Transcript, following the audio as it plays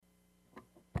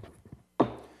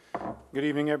Good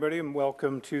evening, everybody, and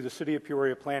welcome to the City of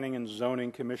Peoria Planning and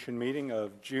Zoning Commission meeting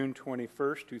of June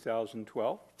 21st,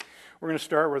 2012. We're going to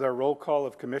start with our roll call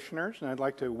of commissioners, and I'd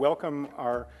like to welcome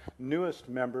our newest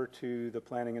member to the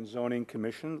Planning and Zoning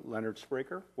Commission, Leonard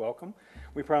Spraker. Welcome.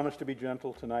 We promise to be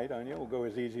gentle tonight on you. We'll go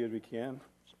as easy as we can.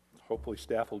 Hopefully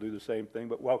staff will do the same thing,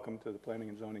 but welcome to the Planning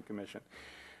and Zoning Commission.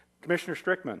 Commissioner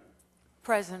Strickman.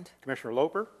 Present. Commissioner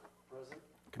Loper. Present.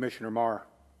 Commissioner Marr.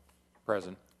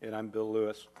 Present. And I'm Bill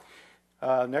Lewis.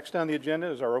 Next on the agenda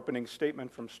is our opening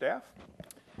statement from staff.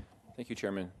 Thank you,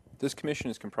 Chairman. This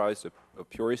commission is comprised of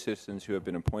Peoria citizens who have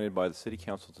been appointed by the City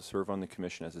Council to serve on the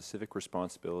commission as a civic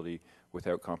responsibility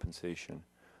without compensation.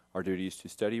 Our duty is to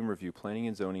study and review planning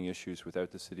and zoning issues within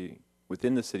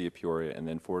the City of Peoria and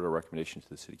then forward our recommendations to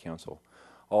the City Council.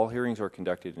 All hearings are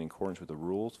conducted in accordance with the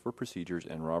rules for procedures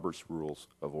and Robert's Rules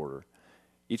of Order.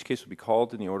 Each case will be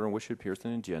called in the order in which it appears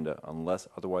on the agenda unless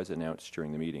otherwise announced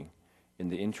during the meeting. In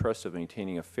the interest of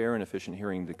maintaining a fair and efficient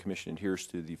hearing, the Commission adheres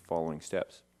to the following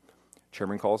steps.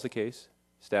 Chairman calls the case,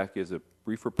 staff gives a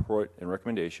brief report and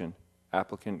recommendation,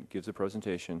 applicant gives a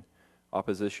presentation,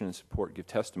 opposition and support give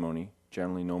testimony,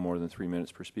 generally no more than 3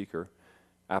 minutes per speaker,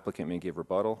 applicant may give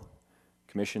rebuttal,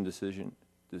 Commission discussion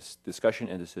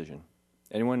and decision.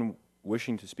 Anyone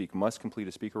wishing to speak must complete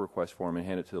a speaker request form and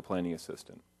hand it to the planning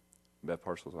assistant. That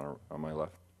parcel's on my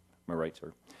left, my right,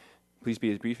 sir. Please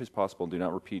be as brief as possible and do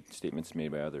not repeat statements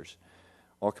made by others.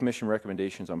 All Commission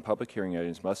recommendations on public hearing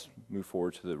items must move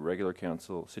forward to the regular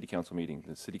City Council meeting.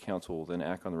 The City Council will then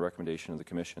act on the recommendation of the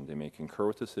Commission. They may concur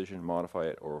with the decision, modify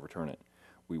it, or overturn it.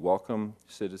 We welcome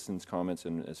citizens' comments,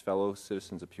 and as fellow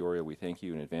citizens of Peoria, we thank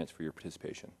you in advance for your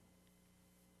participation.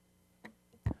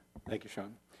 Thank you,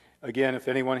 Sean. Again, if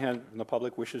anyone in the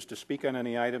public wishes to speak on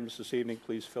any items this evening,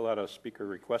 please fill out a speaker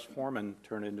request form and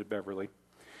turn it into Beverly.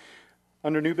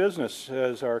 Under new business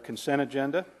is our consent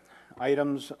agenda.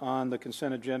 Items on the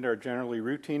consent agenda are generally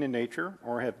routine in nature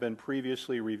or have been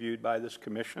previously reviewed by this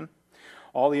commission.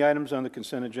 All the items on the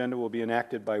consent agenda will be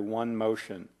enacted by one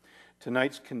motion.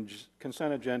 Tonight's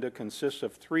consent agenda consists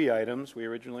of 3 items. We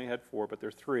originally had 4, but there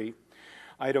are 3.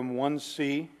 Item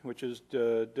 1C, which is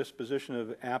the disposition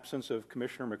of absence of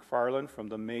Commissioner McFarland from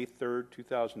the May 3rd,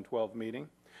 2012 meeting.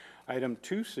 Item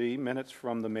 2C, minutes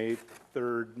from the May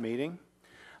 3rd meeting.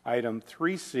 Item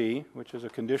 3C, which is a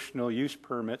conditional use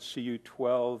permit, CU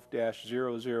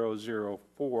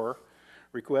 12-0004,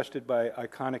 requested by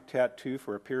Iconic Tattoo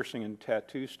for a piercing and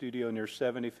tattoo studio near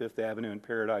 75th Avenue and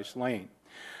Paradise Lane.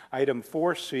 Item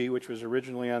 4C, which was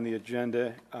originally on the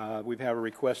agenda, we have a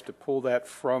request to pull that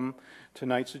from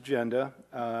tonight's agenda,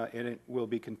 and it will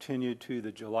be continued to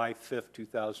the July 5th,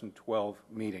 2012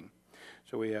 meeting.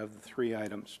 So we have the 3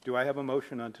 items. Do I have a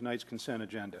motion on tonight's consent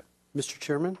agenda? Mr.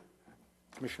 Chairman?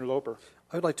 Commissioner Loper.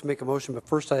 I would like to make a motion, but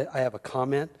first I have a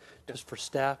comment just for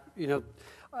staff. You know,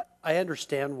 I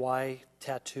understand why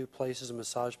tattoo places and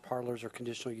massage parlors are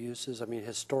conditional uses. I mean,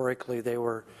 historically they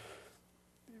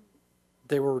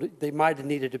might have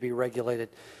needed to be regulated,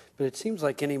 but it seems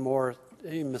like any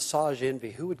massage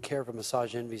envy, who would care if a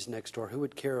massage envy's next door? Who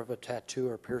would care if a tattoo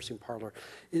or piercing parlor?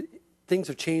 Things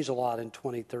have changed a lot in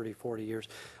 20, 30, 40 years.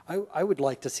 I would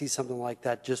like to see something like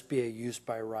that just be a use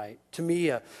by right. To me,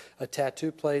 a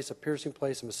tattoo place, a piercing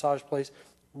place, a massage place,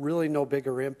 really no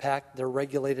bigger impact. They're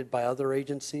regulated by other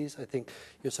agencies. I think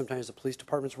sometimes the police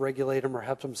departments regulate them or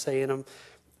have some say in them.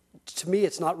 To me,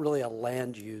 it's not really a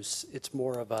land use. It's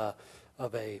more of a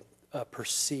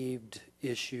perceived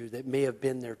issue that may have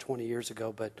been there 20 years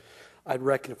ago, but I'd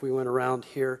reckon if we went around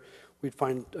here, we'd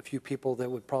find a few people that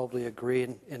would probably agree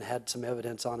and had some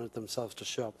evidence on it themselves to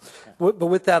show. Okay. But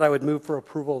with that, I would move for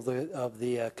approval of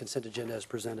the consent agenda as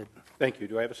presented. Thank you.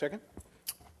 Do I have a second?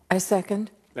 I second.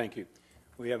 Thank you.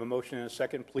 We have a motion and a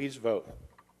second. Please vote.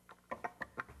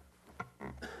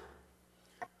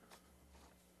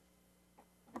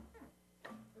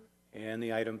 And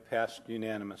the item passed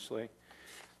unanimously.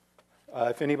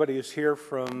 If anybody is here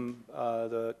from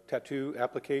the tattoo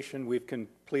application, we've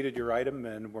completed your item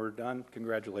and we're done.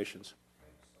 Congratulations.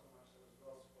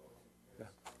 Yeah.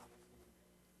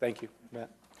 Thank you, Matt.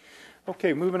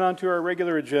 Okay, moving on to our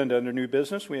regular agenda under new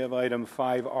business, we have item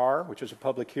 5R, which is a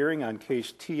public hearing on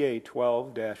case TA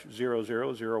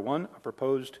 12-0001, a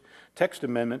proposed text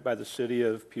amendment by the City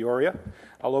of Peoria.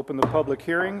 I'll open the public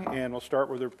hearing and we'll start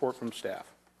with a report from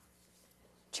staff.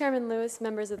 Chairman Lewis,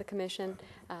 members of the Commission,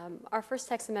 our first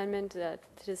text amendment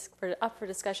up for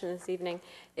discussion this evening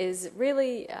is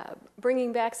really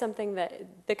bringing back something that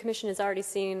the Commission has already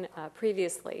seen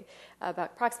previously.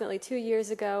 About approximately 2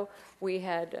 years ago, we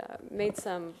had made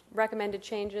some recommended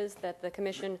changes that the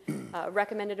Commission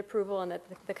recommended approval and that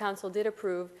the Council did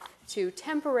approve to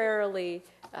temporarily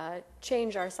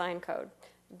change our sign code.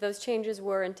 Those changes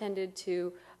were intended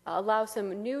to allow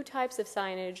some new types of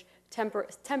signage,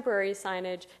 temporary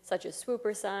signage such as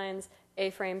swooper signs,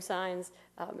 A-frame signs,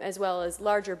 as well as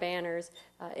larger banners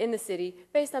in the city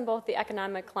based on both the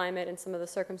economic climate and some of the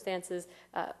circumstances,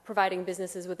 providing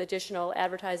businesses with additional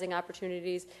advertising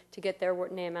opportunities to get their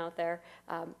name out there.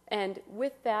 And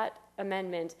with that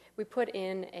amendment, we put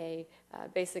in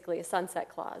basically a sunset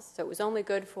clause. So it was only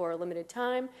good for a limited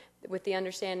time with the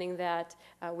understanding that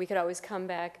we could always come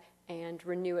back and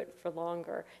renew it for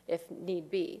longer if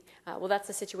need be. Well, that's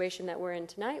the situation that we're in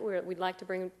tonight. We'd like to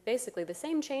bring basically the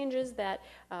same changes that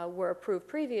were approved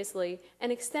previously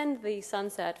and extend the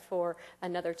sunset for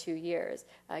another 2 years.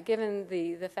 Given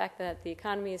the fact that the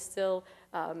economy is still,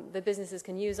 the businesses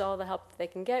can use all the help that they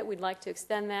can get, we'd like to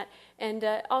extend that and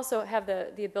also have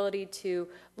the ability to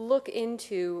look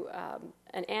into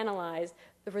and analyze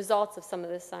the results of some of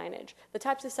this signage. The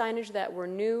types of signage that were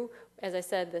new, as I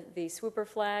said, the swooper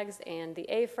flags and the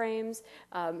A-frames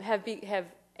have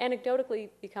anecdotally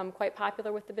become quite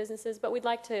popular with the businesses, but we'd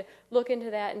like to look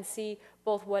into that and see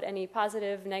both what any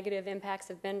positive, negative impacts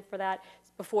have been for that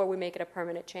before we make it a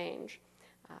permanent change.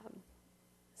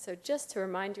 So just to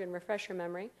remind you and refresh your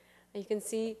memory, you can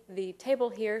see the table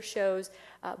here shows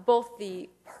both the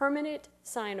permanent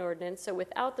sign ordinance, so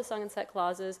without the sunset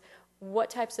clauses, what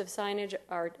types of signage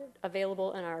are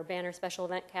available in our banner special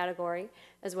event category,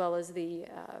 as well as the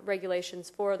regulations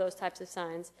for those types of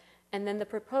signs, and then the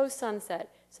proposed sunset.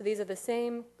 So these are the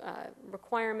same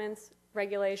requirements,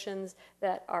 regulations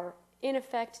that are in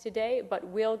effect today, but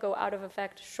will go out of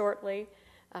effect shortly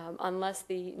unless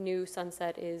the new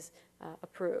sunset is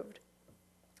approved.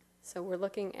 So we're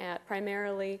looking at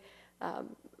primarily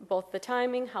both the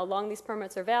timing, how long these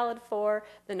permits are valid for,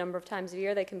 the number of times a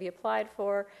year they can be applied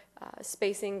for,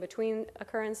 spacing between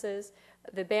occurrences.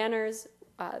 The banners,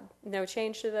 no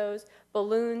change to those.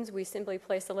 Balloons, we simply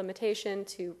place a limitation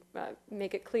to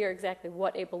make it clear exactly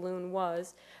what a balloon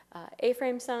was.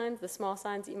 A-frame signs, the small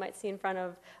signs that you might see in front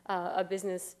of a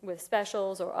business with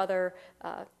specials or other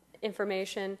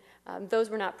information, those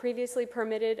were not previously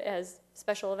permitted as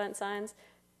special event signs.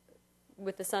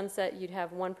 With the sunset, you'd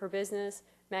have one per business,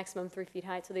 maximum 3 feet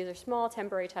height. So these are small,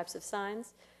 temporary types of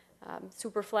signs.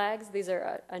 Super flags, these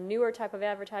are a newer type of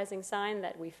advertising sign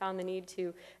that we found the need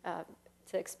to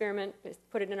experiment,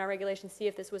 put it in our regulations, see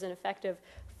if this was effective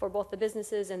for both the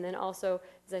businesses and then also,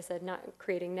 as I said, not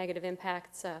creating negative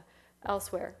impacts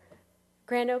elsewhere.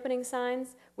 Grand opening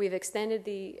signs, we've extended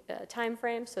the time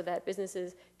frame so that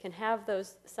businesses can have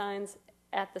those signs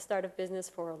at the start of business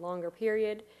for a longer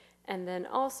period. And then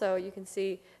also you can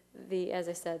see as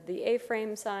I said, the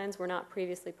A-frame signs were not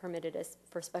previously permitted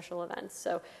for special events.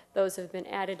 So those have been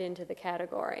added into the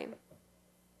category.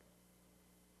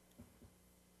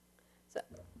 So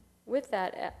with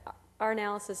that, our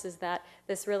analysis is that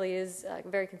this really is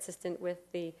very consistent with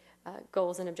the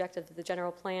goals and objectives of the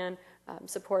general plan,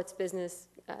 supports business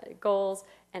goals,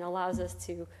 and allows us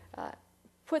to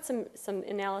put some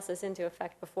analysis into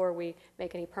effect before we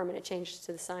make any permanent changes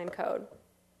to the sign code.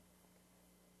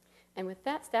 And with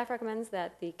that, staff recommends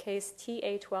that the case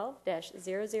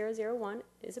TA12-0001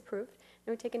 is approved.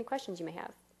 And we take any questions you may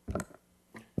have.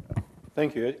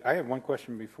 Thank you. I have one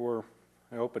question before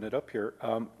I open it up here.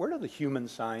 Where do the human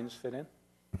signs fit in?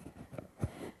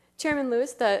 Chairman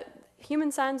Lewis, the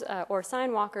human signs or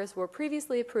sign walkers were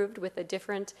previously approved with a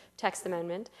different text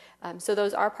amendment. So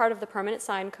those are part of the permanent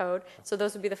sign code. So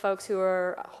those would be the folks who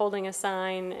are holding a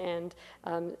sign and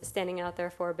standing out there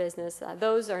for a business.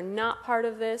 Those are not part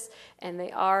of this, and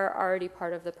they are already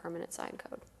part of the permanent sign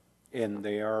code. And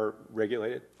they are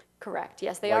regulated? Correct.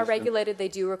 Yes, they are regulated. They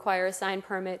do require a sign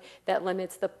permit that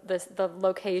limits the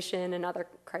location and other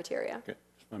criteria. Okay. I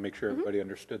want to make sure everybody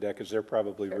understood that because they're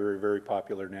probably very, very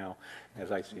popular now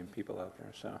as I see people out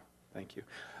there. So thank you.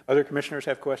 Other commissioners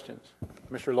have questions?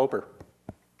 Mr. Loper.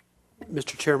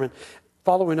 Mr. Chairman,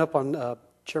 following up on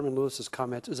Chairman Lewis's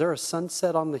comments, is there a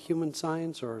sunset on the human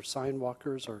signs or sign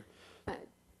walkers? Or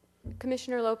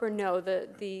Commissioner Loper, no.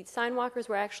 The sign walkers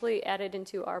were actually added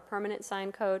into our permanent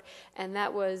sign code, and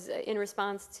that was in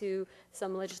response to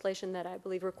some legislation that I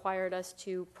believe required us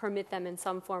to permit them in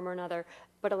some form or another,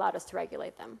 but allowed us to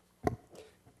regulate them.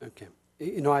 Okay.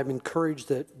 You know, I'm encouraged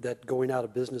that going out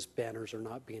of business banners are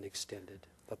not being extended.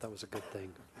 I thought that was a good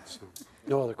thing. So,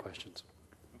 no other questions.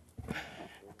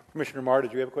 Commissioner Marr,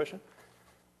 did you have a question?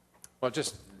 Well,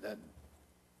 just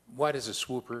what is a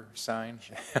swooper sign?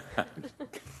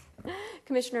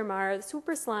 Commissioner Mara,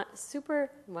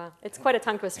 wow, it's quite a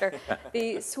tongue twister.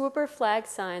 The swooper flag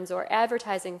signs or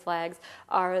advertising flags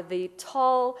are the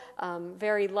tall,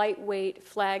 very lightweight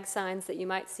flag signs that you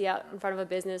might see out in front of a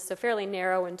business, so fairly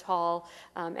narrow and tall,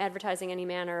 advertising any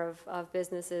manner of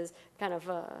businesses, kind of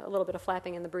a little bit of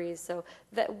flapping in the breeze. So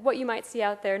that what you might see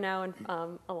out there now and,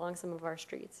 along some of our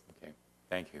streets. Okay,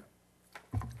 thank you.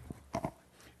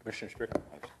 Commissioner Strickland.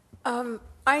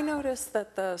 I noticed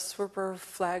that the Swooper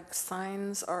flag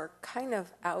signs are kind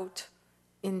of out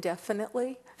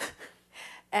indefinitely.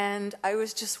 And I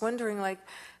was just wondering, like,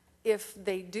 if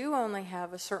they do only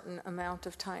have a certain amount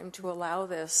of time to allow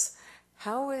this,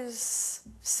 how is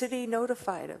city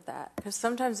notified of that? Because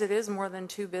sometimes it is more than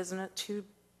two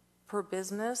per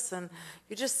business, and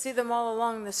you just see them all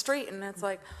along the street, and it's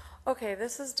like, okay,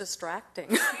 this is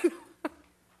distracting.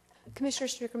 Commissioner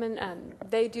Strickland,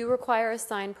 they do require a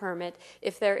sign permit.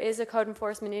 If there is a code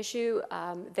enforcement issue,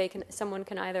 someone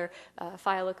can either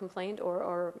file a complaint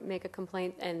or make a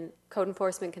complaint, and code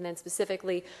enforcement can then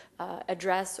specifically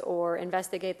address or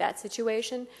investigate that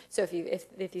situation. So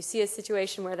if you see a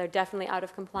situation where they're definitely out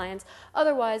of compliance,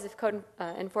 otherwise, if code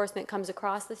enforcement comes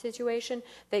across the situation,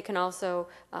 they can also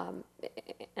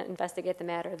investigate the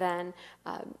matter then.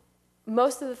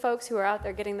 Most of the folks who are out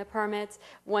there getting the permits,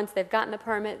 once they've gotten the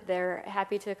permit, they're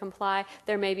happy to comply.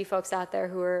 There may be folks out there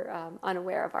who are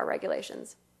unaware of our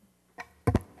regulations.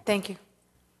 Thank you.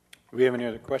 Do we have any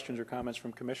other questions or comments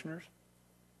from commissioners?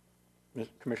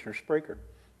 Commissioner Spraker.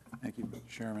 Thank you, Mr.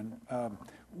 Chairman.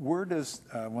 Where does,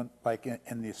 like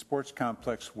in the sports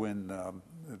complex, when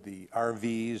the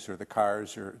RVs or the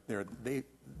cars are there, they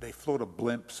float a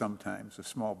blimp sometimes, a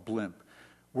small blimp.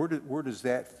 Where does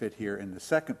that fit here? In the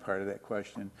second part of that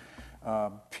question,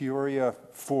 Peoria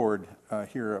Ford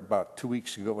here about 2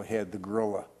 weeks ago had the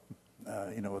gorilla,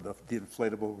 the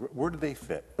inflatable. Where do they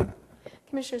fit?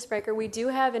 Commissioner Spraker, we do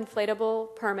have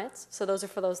inflatable permits, so those are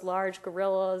for those large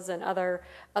gorillas and other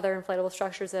inflatable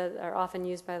structures that are often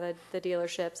used by the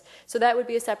dealerships. So that would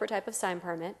be a separate type of sign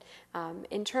permit.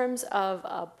 In terms of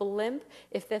a blimp,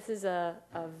 if this is a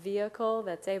vehicle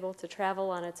that's able to travel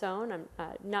on its own, I'm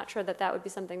not sure that would be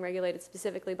something regulated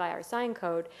specifically by our sign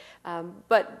code,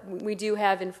 but we do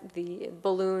have the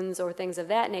balloons or things of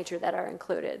that nature that are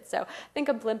included. So I think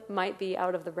a blimp might be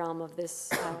out of the realm of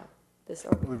this. The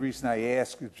reason I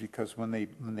ask is because when they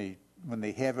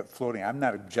have it floating, I'm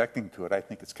not objecting to it. I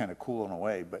think it's kind of cool in a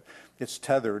way, but it's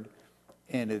tethered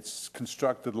and it's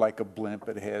constructed like a blimp.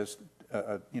 It has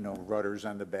rudders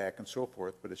on the back and so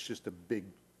forth, but it's just a big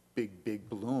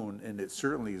balloon, and it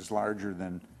certainly is larger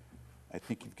than I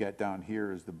think you've got down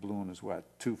here. Is the balloon is what,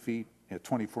 2 feet,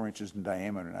 24 inches in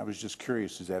diameter? And I was just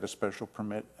curious, is that a special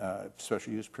permit,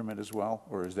 special use permit as well,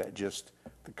 or is that just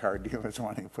the car dealers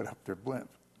wanting to put up their blimp?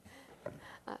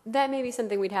 That may be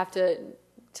something we'd have to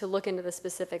look into the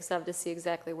specifics of to see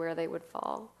exactly where they would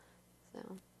fall. So.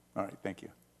 All right, thank you.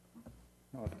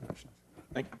 No other questions.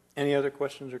 Thank you. Any other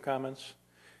questions or comments?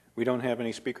 We don't have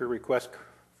any speaker requests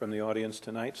from the audience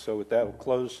tonight, so with that, we'll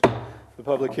close the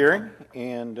public hearing.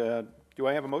 And do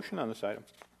I have a motion on this item?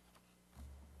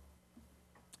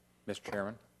 Mr.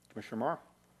 Chairman, Commissioner Marr.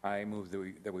 I move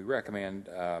that we recommend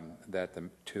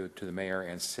to the mayor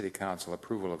and city council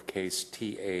approval of case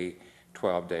TA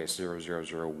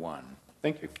 12-0001.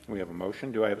 Thank you. We have a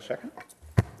motion. Do I have a second?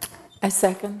 I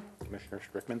second. Commissioner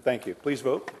Strickland, thank you. Please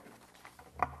vote.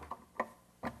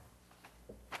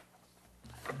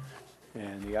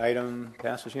 And the item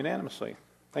passes unanimously.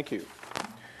 Thank you.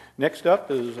 Next up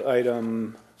is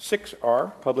item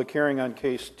 6R, public hearing on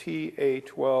case TA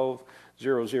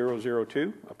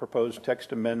 12-0002, a proposed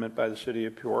text amendment by the City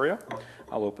of Peoria.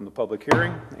 I'll open the public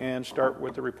hearing and start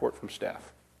with the report from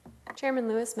staff. Chairman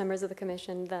Lewis, members of the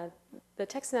Commission, the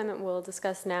text amendment we'll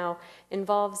discuss now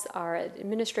involves our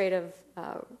administrative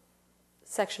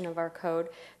section of our code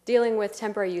dealing with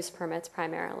temporary use permits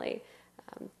primarily.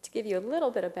 To give you a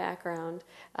little bit of background,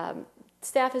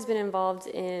 staff has been involved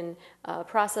in a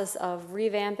process of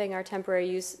revamping our temporary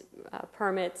use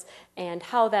permits and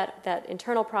how that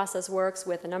internal process works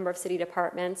with a number of city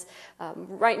departments.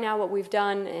 Right now what we've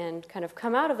done and kind of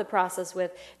come out of the process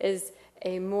with is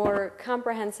a more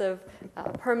comprehensive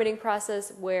permitting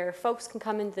process where folks can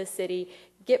come into the city,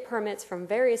 get permits from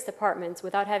various departments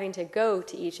without having to go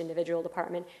to each individual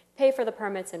department, pay for the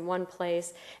permits in one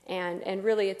place, and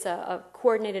really it's a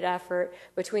coordinated effort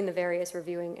between the various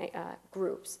reviewing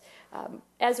groups.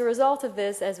 As a result of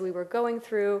this, as we were going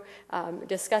through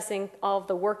discussing all of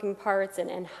the working parts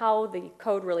and how the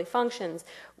code really functions,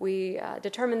 we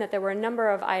determined that there were a number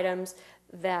of items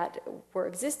that were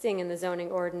existing in the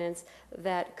zoning ordinance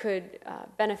that could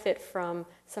benefit from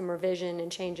some revision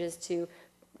and changes to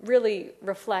really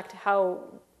reflect how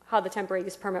the temporary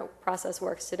use permit process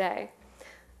works today.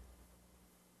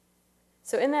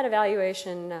 So in that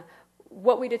evaluation,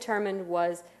 what we determined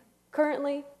was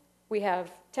currently we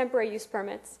have temporary use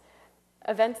permits.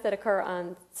 Events that occur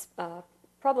on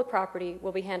public property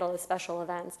will be handled as special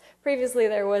events. Previously,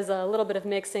 there was a little bit of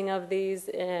mixing of these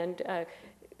and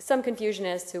some confusion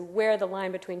as to where the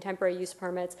line between temporary use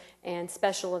permits and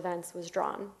special events was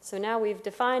drawn. So now we've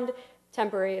defined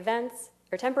temporary events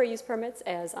or temporary use permits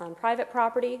as on private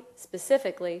property.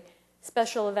 Specifically,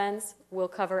 special events will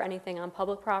cover anything on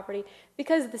public property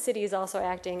because the city is also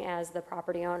acting as the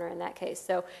property owner in that case.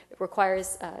 So it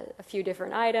requires a few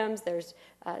different items. There's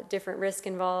different risk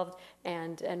involved,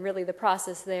 and really the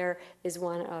process there is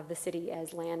one of the city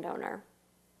as landowner.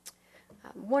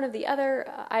 One of the other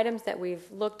items that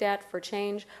we've looked at for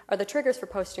change are the triggers for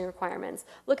posting requirements.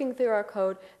 Looking through our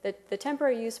code, the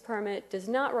temporary use permit does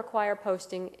not require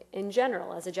posting in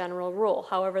general as a general rule.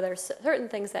 However, there are certain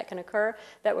things that can occur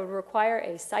that would require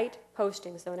a site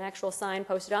posting, so an actual sign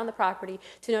posted on the property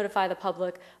to notify the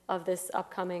public of this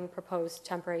upcoming proposed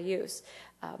temporary use.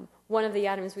 One of the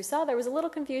items we saw, there was a little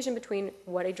confusion between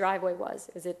what a driveway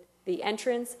was. Is it the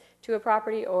entrance to a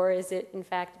property, or is it in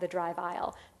fact the drive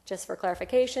aisle? Just for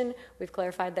clarification, we've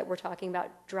clarified that we're talking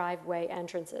about driveway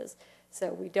entrances.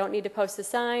 So we don't need to post a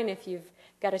sign if you've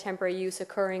got a temporary use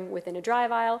occurring within a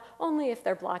drive aisle, only if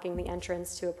they're blocking the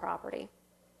entrance to a property.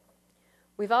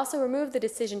 We've also removed the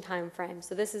decision time frame.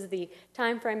 So this is the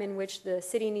time frame in which the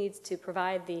city needs to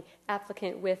provide the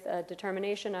applicant with a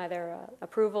determination, either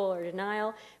approval or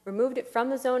denial. Removed it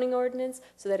from the zoning ordinance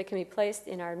so that it can be placed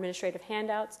in our administrative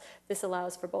handouts. This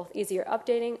allows for both easier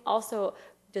updating, also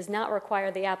does not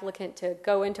require the applicant to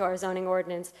go into our zoning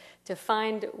ordinance to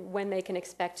find when they can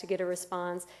expect to get a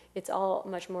response. It's all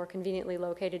much more conveniently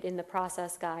located in the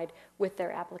process guide with their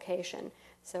application.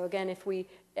 So again,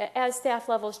 as staff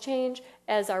levels change,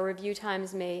 as our review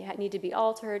times may need to be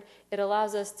altered, it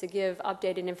allows us to give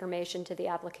updated information to the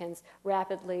applicants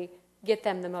rapidly, get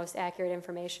them the most accurate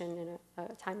information in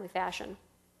a timely fashion.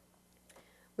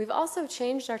 We've also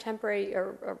changed our temporary,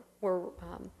 or we're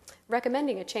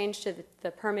recommending a change to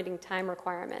the permitting time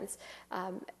requirements.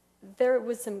 There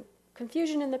was some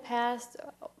confusion in the past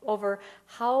over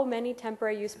how many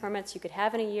temporary use permits you could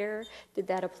have in a year. Did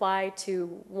that apply to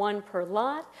one per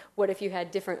lot? What if you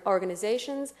had different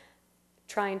organizations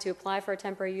trying to apply for a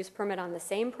temporary use permit on the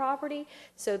same property?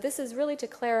 So this is really to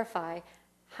clarify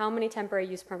how many temporary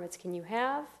use permits can you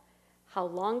have, how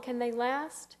long can they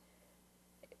last,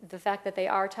 the fact that they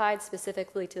are tied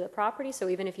specifically to the property, so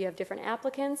even if you have different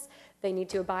applicants, they need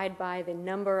to abide by the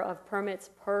number of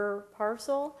permits per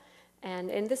parcel.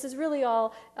 And this is really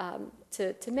all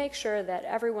to make sure that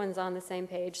everyone's on the same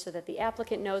page so that the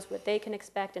applicant knows what they can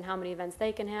expect and how many events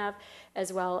they can have,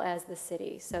 as well as the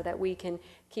city, so that we can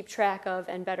keep track of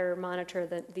and better monitor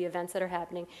the events that are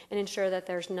happening and ensure that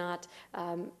there's not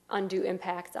undue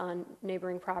impacts on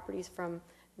neighboring properties from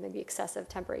maybe excessive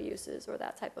temporary uses or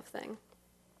that type of thing.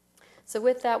 So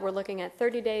with that, we're looking at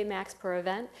 30-day max per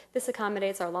event. This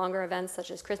accommodates our longer events such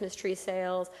as Christmas tree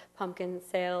sales, pumpkin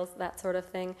sales, that sort of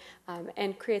thing,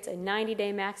 and creates a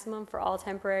 90-day maximum for all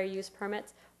temporary use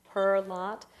permits per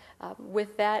lot.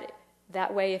 With that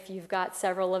way, if you've got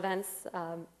several events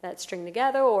that string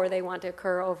together or they want to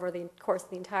occur over the course of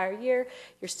the entire year,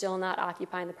 you're still not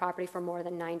occupying the property for more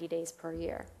than 90 days per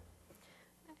year.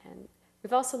 And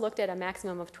we've also looked at a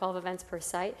maximum of 12 events per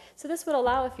site. So this would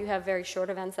allow, if you have very short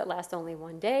events that last only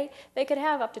one day, they could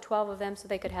have up to 12 of them, so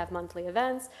they could have monthly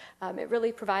events. It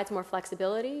really provides more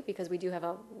flexibility because we do have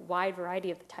a wide variety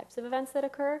of the types of events that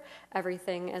occur.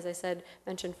 Everything, as I said,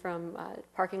 mentioned from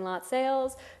parking lot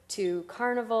sales to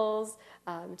carnivals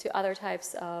to other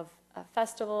types of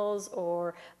festivals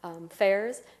or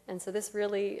fairs. And so this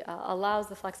really allows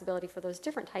the flexibility for those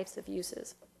different types of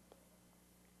uses.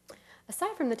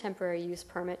 Aside from the temporary use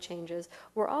permit changes,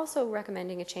 we're also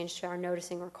recommending a change to our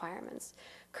noticing requirements.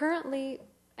 Currently,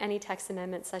 any text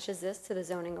amendment such as this to the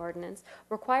zoning ordinance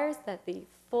requires that the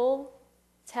full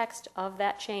text of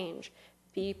that change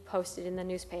be posted in the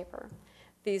newspaper.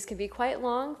 These can be quite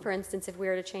long. For instance, if we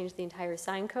were to change the entire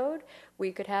sign code,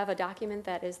 we could have a document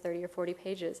that is 30 or 40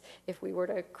 pages if we were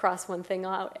to cross one thing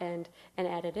out and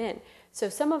add it in. So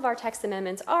some of our text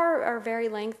amendments are very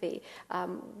lengthy.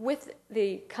 With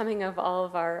the coming of all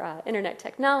of our internet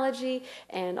technology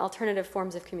and alternative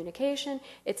forms of communication,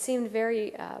 it seemed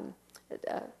very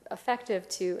effective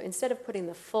to, instead of putting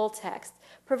the full text,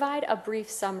 provide a brief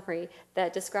summary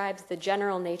that describes the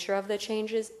general nature of the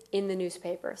changes in the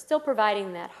newspaper, still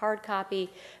providing that hard copy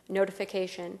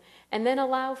notification, and then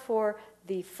allow for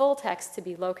the full text to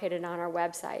be located on our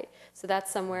website. So that's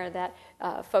somewhere that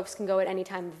folks can go at any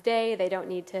time of day. They don't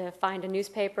need to find a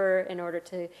newspaper in order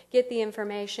to get the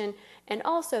information. And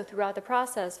also throughout the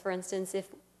process, for instance, if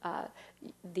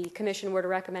the commission were to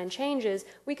recommend changes,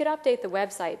 we could update the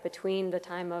website between the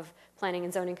time of Planning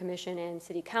and Zoning Commission and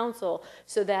City Council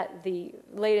so that the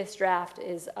latest draft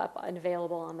is up and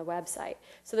available on the website.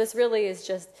 So this really is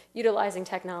just utilizing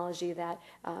technology that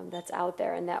that's out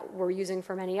there and that we're using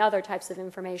for many other types of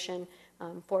information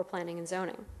for planning and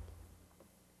zoning.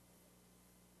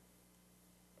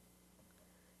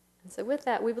 And so with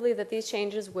that, we believe that these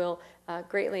changes will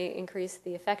greatly increase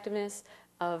the effectiveness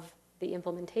of the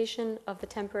implementation of the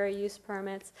temporary use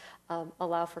permits,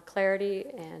 allow for clarity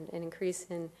and an increase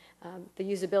in the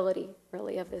usability,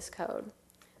 really, of this code.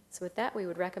 So with that, we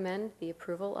would recommend the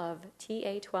approval of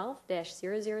TA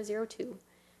 12-0002.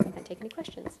 And take any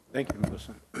questions. Thank you,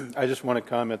 Melissa. I just want to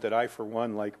comment that I, for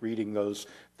one, like reading those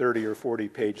 30 or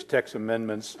 40-page text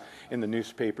amendments in the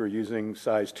newspaper using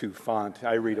size 2 font.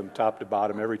 I read them top to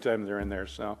bottom every time they're in there.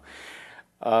 So,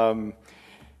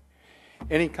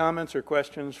 any comments or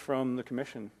questions from the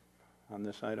commission on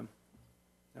this item?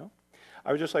 No?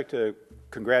 I would just like to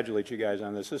congratulate you guys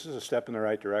on this. This is a step in the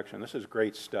right direction. This is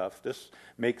great stuff. This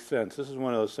makes sense. This is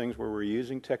one of those things where we're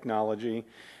using technology.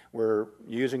 We're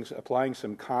applying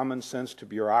some common sense to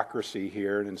bureaucracy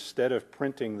here, and instead of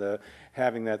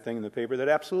having that thing in the paper that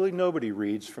absolutely nobody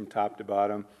reads from top to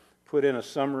bottom, put in a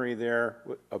summary there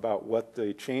about what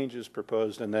the changes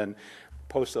proposed, and then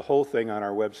post the whole thing on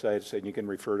our website so you can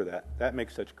refer to that. That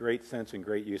makes such great sense and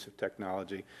great use of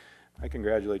technology. I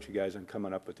congratulate you guys on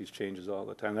coming up with these changes all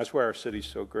the time. That's why our city's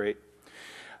so great.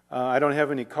 I don't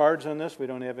have any cards on this. We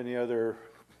don't have any other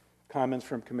comments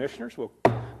from commissioners. We'll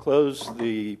close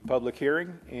the public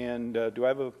hearing, and do I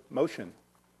have a motion?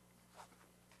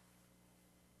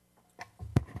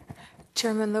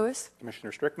 Chairman Lewis,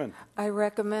 Commissioner Strickman. I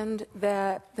recommend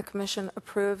that the commission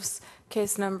approves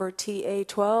case number TA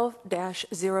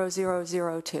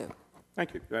 12-0002.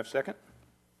 Thank you. Do I have a second?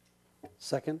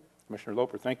 Second. Commissioner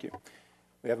Loper, thank you.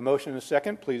 We have a motion and a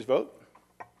second. Please vote.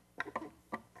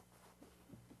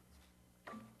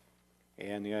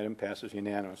 And the item passes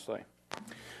unanimously.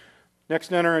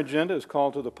 Next on our agenda is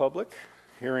call to the public.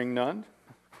 Hearing none.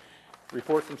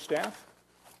 Report from staff.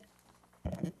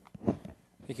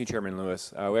 Thank you, Chairman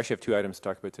Lewis. We actually have two items to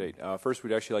talk about today. First,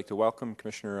 we'd actually like to welcome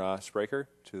Commissioner Spraker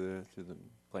to the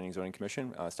Planning and Zoning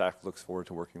Commission. Staff looks forward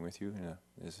to working with you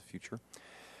in the future.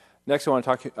 Next, I want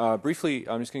to talk briefly.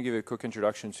 I'm just going to give you a quick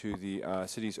introduction to the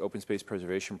city's open space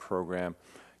preservation program.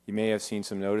 You may have seen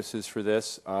some notices for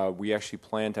this. We actually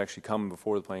plan to come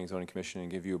before the Planning and Zoning Commission and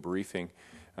give you a briefing.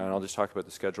 And I'll just talk about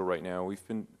the schedule right now. We've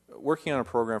been working on a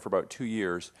program for about 2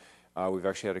 years. We've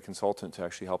actually had a consultant to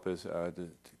actually help us to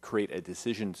create a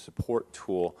decision support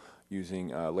tool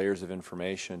using layers of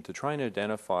information to try and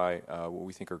identify what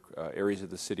we think are areas of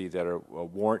the city that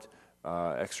warrant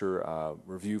extra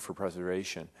review for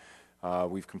preservation.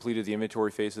 We've completed the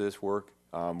inventory phase of this work.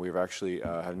 We've actually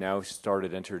have now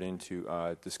entered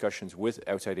into discussions with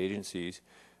outside agencies.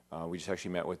 We just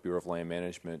actually met with Bureau of Land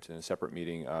Management in a separate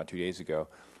meeting 2 days ago,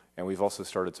 and we've also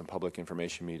started some public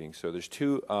information meetings. So there's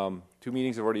two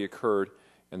meetings have already occurred,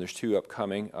 and there's two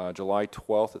upcoming, July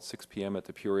 12th at 6 p.m. at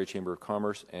the Peoria Chamber of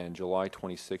Commerce and July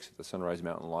 26th at the Sunrise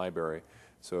Mountain Library.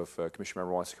 So if a commission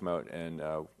member wants to come out and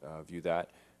view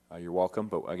that, you're welcome.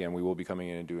 But again, we will be coming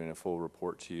in and doing a full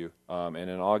report to you. And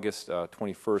in August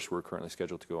 21st, we're currently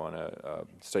scheduled to go on a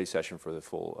study session for the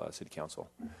full City Council.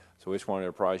 So we just wanted to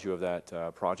apprise you of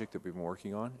that project that we've been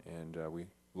working on, and we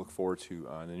look forward to,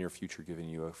 in the near future, giving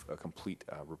you a complete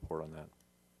report on that.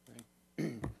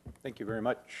 Thank you very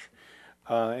much.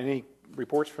 Any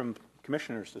reports from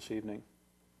commissioners this evening?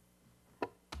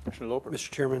 Commissioner Loper.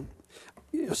 Mr. Chairman,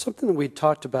 something that we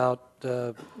talked about,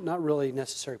 not really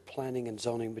necessarily planning and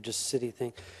zoning, but just city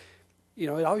thing. It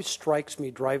always strikes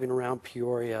me driving around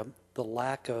Peoria, the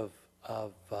lack of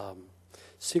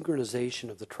synchronization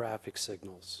of the traffic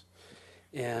signals.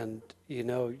 And,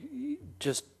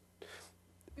 just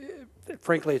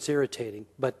frankly, it's irritating.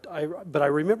 But I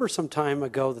remember some time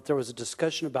ago that there was a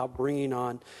discussion about bringing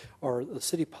on, or the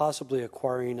city possibly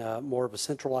acquiring more of a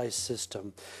centralized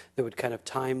system that would kind of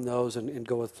time those and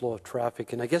go with flow of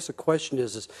traffic. And I guess the question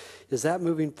is that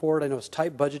moving forward? I know it's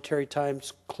tight budgetary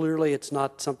times. Clearly, it's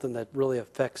not something that really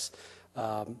affects,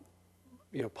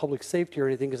 public safety or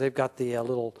anything, because they've got the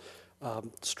little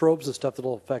strobes and stuff that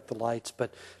will affect the lights.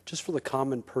 But just for the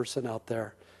common person out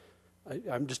there,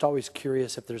 I'm just always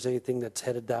curious if there's anything that's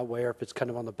headed that way, or if it's kind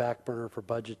of on the back burner for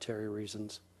budgetary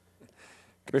reasons.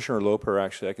 Commissioner Loper,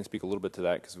 actually, I can speak a little bit to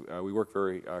that because we work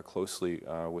very closely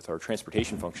with our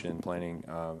transportation function in planning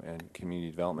and community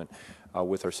development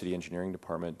with our city engineering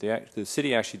department. The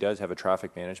city actually does have a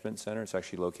traffic management center. It's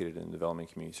actually located in the Development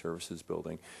and Community Services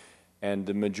building. And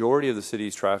the majority of the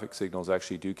city's traffic signals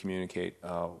actually do communicate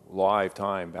live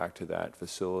time back to that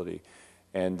facility.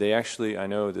 And they actually, I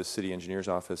know the city engineer's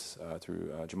office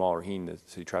through Jamal Raheen, the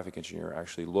city traffic engineer,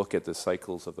 actually look at the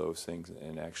cycles of those things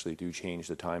and actually do change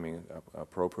the timing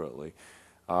appropriately.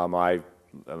 I'm a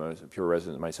pure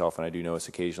resident myself, and I do notice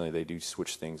occasionally they do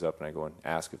switch things up, and I go and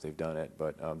ask if they've done it.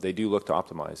 But they do look to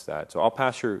optimize that. So I'll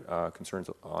pass your concerns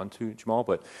on to Jamal.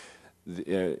 But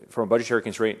from a budgetary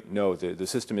constraint, no, the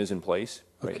system is in place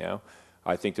right now.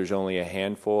 I think there's only a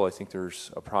handful. I think there's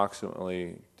approximately,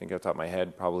 I think off the top of my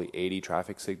head, probably 80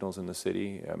 traffic signals in the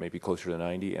city, maybe closer to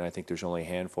 90. And I think there's only a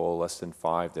handful, less than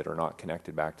 5, that are not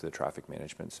connected back to the traffic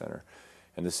management center.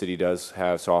 And the city does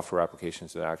have software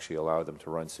applications that actually allow them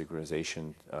to run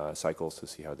synchronization cycles to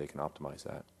see how they can optimize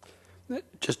that.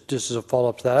 Just as a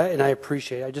follow-up to that, and I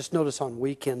appreciate it, I just notice on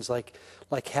weekends, like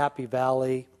Happy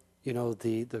Valley, you know,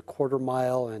 the quarter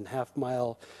mile and half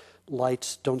mile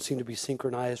lights don't seem to be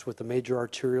synchronized with the major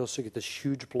arterials, so you get this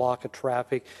huge block of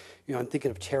traffic. You know, I'm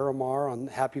thinking of Terramar on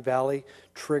Happy Valley,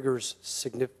 triggers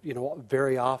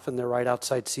very often. They're right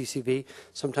outside CCV,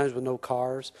 sometimes with no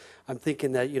cars. I'm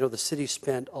thinking that, you know, the city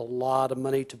spent a lot of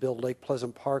money to build Lake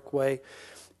Pleasant Parkway,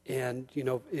 and, you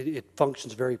know, it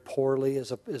functions very poorly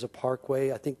as a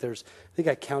parkway. I think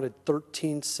I counted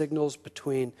 13 signals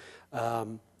between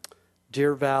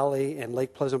Deer Valley and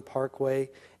Lake Pleasant Parkway,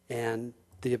 and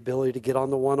the ability to get on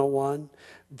the 101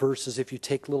 versus if you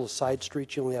take little side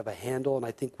streets, you only have a handle. And I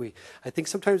think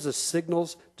sometimes the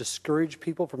signals discourage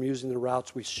people from using the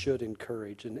routes we should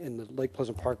encourage, and the Lake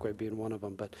Pleasant Parkway being one of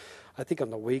them. But I think on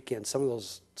the weekend, some of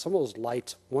those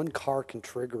lights, one car can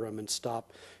trigger them and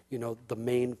stop, you know, the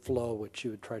main flow, which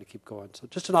you would try to keep going. So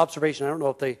just an observation. I don't know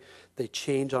if they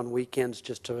change on weekends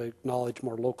just to acknowledge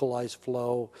more localized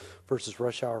flow versus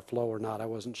rush hour flow or not. I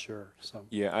wasn't sure. So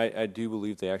yeah, I do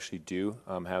believe they actually do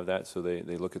have that. So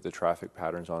they look at the traffic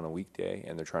patterns on a weekday,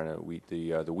 and they're trying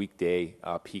to the weekday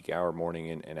peak hour morning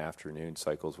and afternoon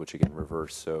cycles, which again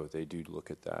reverse. So they do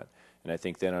look at that. And I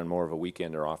think then on more of a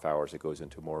weekend or off hours, it goes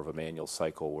into more of a manual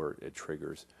cycle where it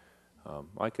triggers.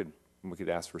 We could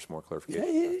ask for some more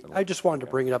clarification. yeah, I just wanted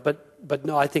to bring it up, but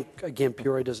no, I think again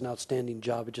Peoria does an outstanding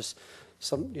job. It just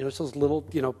it's those little,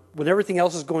 you know, when everything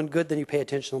else is going good, then you pay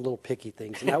attention to little picky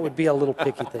things, and that would be a little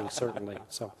picky thing certainly.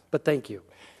 So, but thank you.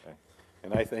 Okay.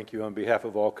 And I thank you on behalf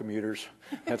of all commuters.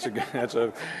 That's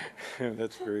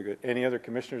very good. Any other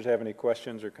commissioners have any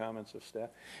questions or comments of staff?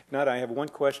 If not, I have one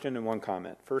question and one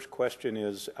comment. First question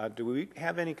is, do we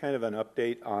have any kind of an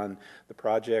update on the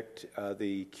project,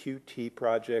 the QT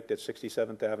project at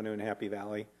 67th Avenue in Happy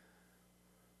Valley?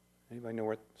 Anybody know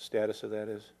what the status of that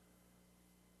is?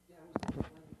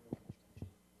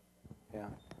 Yeah.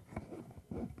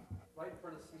 Right in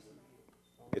front of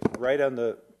CCB. It's right on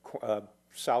the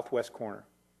southwest corner.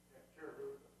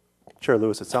 Chair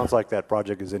Lewis, it sounds like that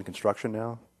project is in construction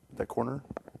now, that corner?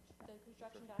 The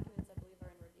construction documents, I believe,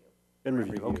 are in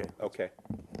review. In review, okay. Okay.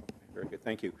 Very good.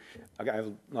 Thank you. I have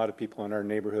a lot of people in our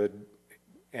neighborhood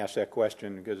ask that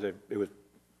question because it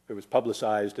was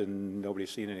publicized and nobody's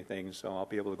seen anything, so I'll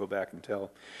be able to go back and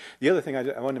tell. The other thing, I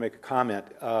wanted to make a comment.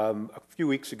 A few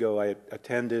weeks ago, I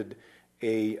attended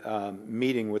a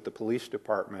meeting with the police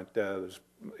department.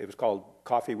 It was called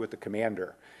Coffee with the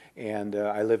Commander. And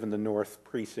I live in the North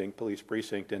Precinct, police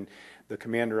precinct, and the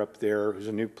commander up there, who's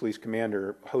a new police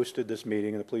commander, hosted this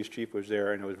meeting, and the police chief was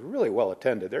there, and it was really well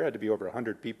attended. There had to be over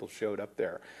 100 people showed up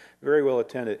there. Very well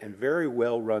attended and very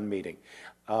well run meeting.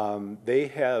 They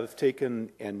have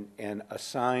taken and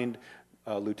assigned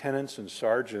lieutenants and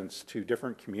sergeants to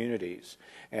different communities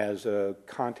as a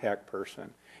contact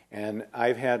person. And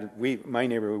my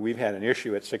neighborhood, we've had an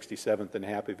issue at 67th and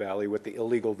Happy Valley with the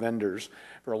illegal vendors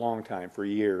for a long time, for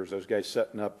years. Those guys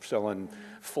setting up, selling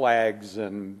flags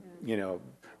and, you know,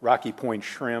 Rocky Point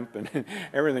shrimp and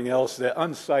everything else that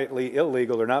unsightly,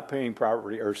 illegal. They're not paying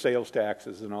property or sales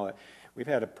taxes and all that. We've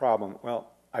had a problem. Well,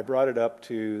 I brought it up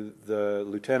to the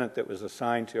lieutenant that was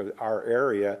assigned to our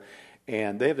area,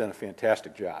 and they've done a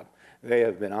fantastic job. They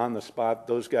have been on the spot.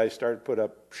 Those guys started to put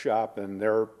up shop, and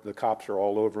the cops are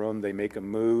all over them. They make them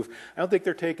move. I don't think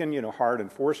they're taking, hard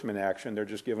enforcement action. They're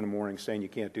just giving them warnings saying you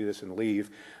can't do this and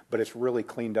leave. But it's really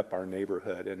cleaned up our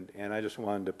neighborhood, and I just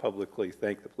wanted to publicly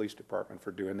thank the police department for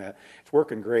doing that. It's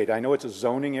working great. I know it's a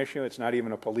zoning issue. It's not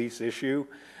even a police issue,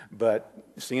 but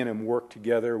seeing them work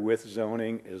together with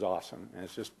zoning is awesome. And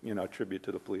it's just, a tribute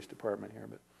to the police department here.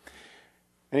 But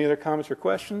any other comments or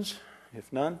questions?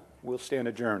 If none, we'll stand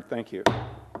adjourned. Thank you.